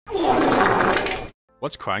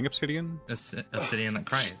What's crying obsidian? This obsidian that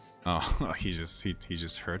cries. Oh, he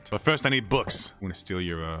just hurt. But first, I need books. I'm gonna steal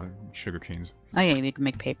your sugar canes. Oh yeah, you can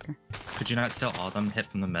make paper. Could you not steal all of them? Hit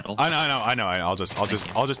from the middle. I know. I'll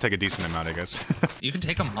just take a decent amount, I guess. You can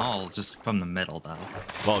take them all just from the middle, though.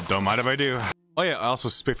 Well, don't mind if I do. Oh yeah, I also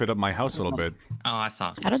spiffed up my house a little bit. Oh, I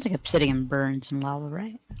saw. I don't think obsidian burns in lava,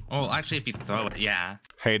 right? Well, actually, if you throw it, yeah.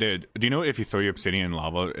 Hey, dude, do you know if you throw your obsidian in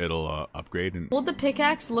lava, it'll upgrade? And Hold the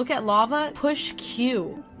pickaxe, look at lava, push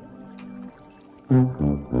Q.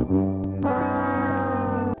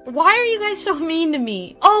 Why are you guys so mean to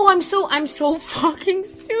me? Oh, I'm so fucking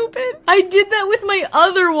stupid. I did that with my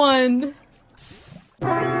other one.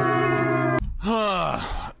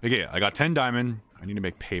 Okay, I got 10 diamond. I need to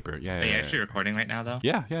make paper. Yeah. Are you actually recording right now, though?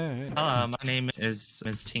 Yeah. Hello, my name is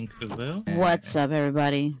Ms. Tinkubu. What's up,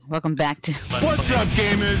 everybody? Welcome back to. What's up,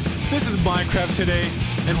 gamers? This is Minecraft today,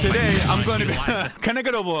 and today I'm going to be. Can I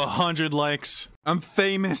get over 100 likes? I'm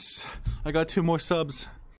famous. I got 2 more subs.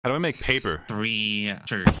 How do I make paper? 3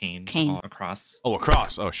 sugar cane all across. Oh,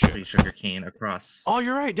 across. Oh shit. 3 sugar cane across. Oh,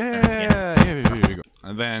 you're right. Yeah.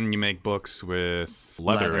 And then you make books with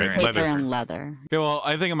leather, right? Paper and leather. Okay, well,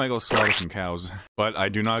 I think I might go slaughter some cows, but I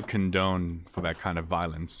do not condone for that kind of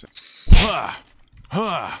violence.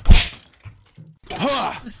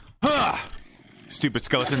 Stupid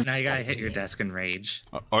skeleton. Now you gotta hit your desk and rage.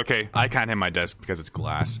 Okay, I can't hit my desk because it's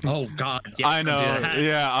glass. Oh god. Yeah, I know.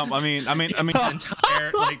 Yeah. I mean.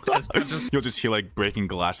 Entire, like, just... You'll just hear like breaking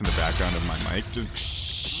glass in the background of my mic. Just.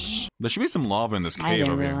 There should be some lava in this cave I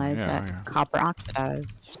didn't over realize here. that copper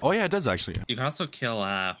oxidized. Oh yeah, it does actually. You can also kill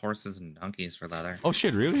horses and donkeys for leather. Oh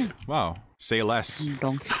shit, really? Wow. Say less.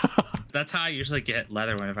 That's how I usually get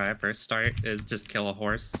leather whenever I first start, is just kill a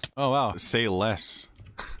horse. Oh wow. Say less.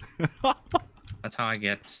 That's how I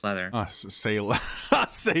get leather. Oh, say less.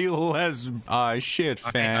 Say less. Shit,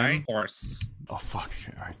 fam. Alright, horse. Oh fuck.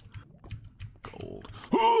 Alright. Gold.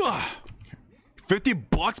 50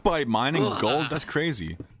 bucks by mining gold? That's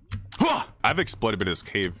crazy. I've explored a bit of this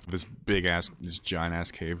cave. This giant ass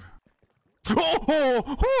cave.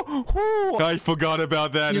 I forgot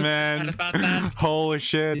about that, man. Forgot about that? Holy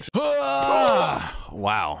shit.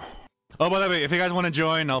 Wow. Oh, by the way, if you guys want to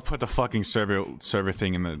join, I'll put the fucking server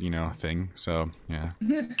thing in the, thing. So, yeah.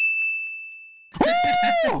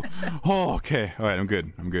 Oh, okay. All right, I'm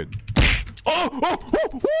good. Oh,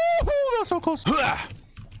 that's so close.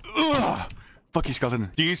 Fuck you, skeleton.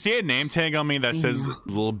 Do you see a name tag on me that says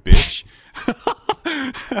little bitch?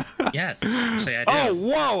 Yes, actually I do. Oh,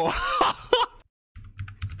 whoa.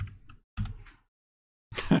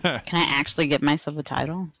 Can I actually get myself a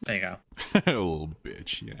title? There you go. A little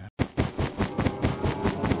bitch, yeah.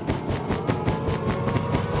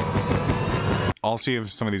 I'll see if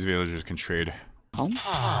some of these villagers can trade. Oh.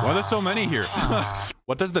 Why are there so many here?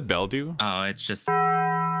 What does the bell do? Oh, it's just...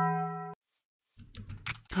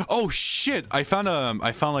 Oh shit! I found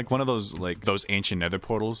like one of those ancient nether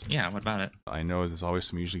portals. Yeah, what about it? I know there's always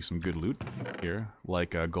usually some good loot here,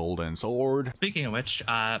 like a golden sword. Speaking of which,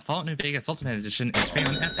 Fallout New Vegas Ultimate Edition is free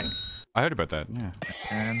on Epic. I heard about that, yeah.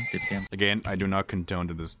 Again, I do not condone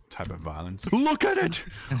to this type of violence. Look at it!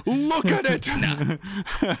 Look at it!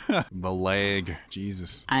 The lag.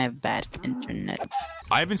 Jesus. I have bad internet.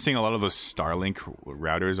 I've been seeing a lot of those Starlink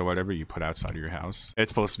routers or whatever you put outside of your house.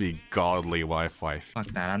 It's supposed to be godly Wi-Fi. Fuck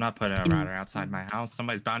that, I'm not putting a router outside my house.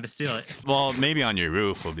 Somebody's bound to steal it. Well, maybe on your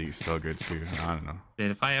roof will be still good too. I don't know.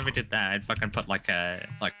 Dude, if I ever did that, I'd fucking put like a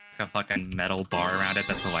fucking metal bar around it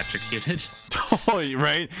that's electrocuted. Oh,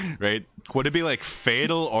 right. Would it be like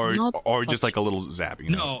fatal or just like a little zap?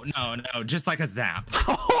 You know? No, just like a zap.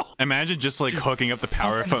 Imagine just like hooking up the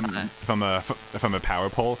power from a power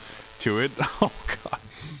pole to it. Oh god.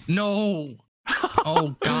 No.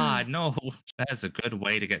 Oh god, no. That's a good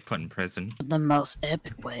way to get put in prison. The most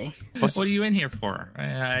epic way. What are you in here for?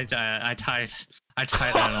 I tied an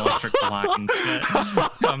electric line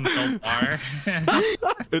from the bar.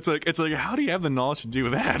 It's like, how do you have the knowledge to do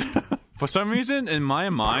that? For some reason, in my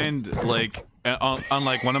mind, like on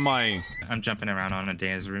like one of my... I'm jumping around on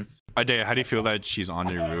Adea's roof. Adea, how do you feel that she's on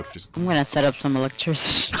your roof? Just... I'm gonna set up some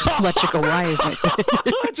electrical wires right there.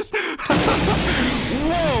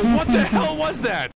 Whoa, what the hell was that?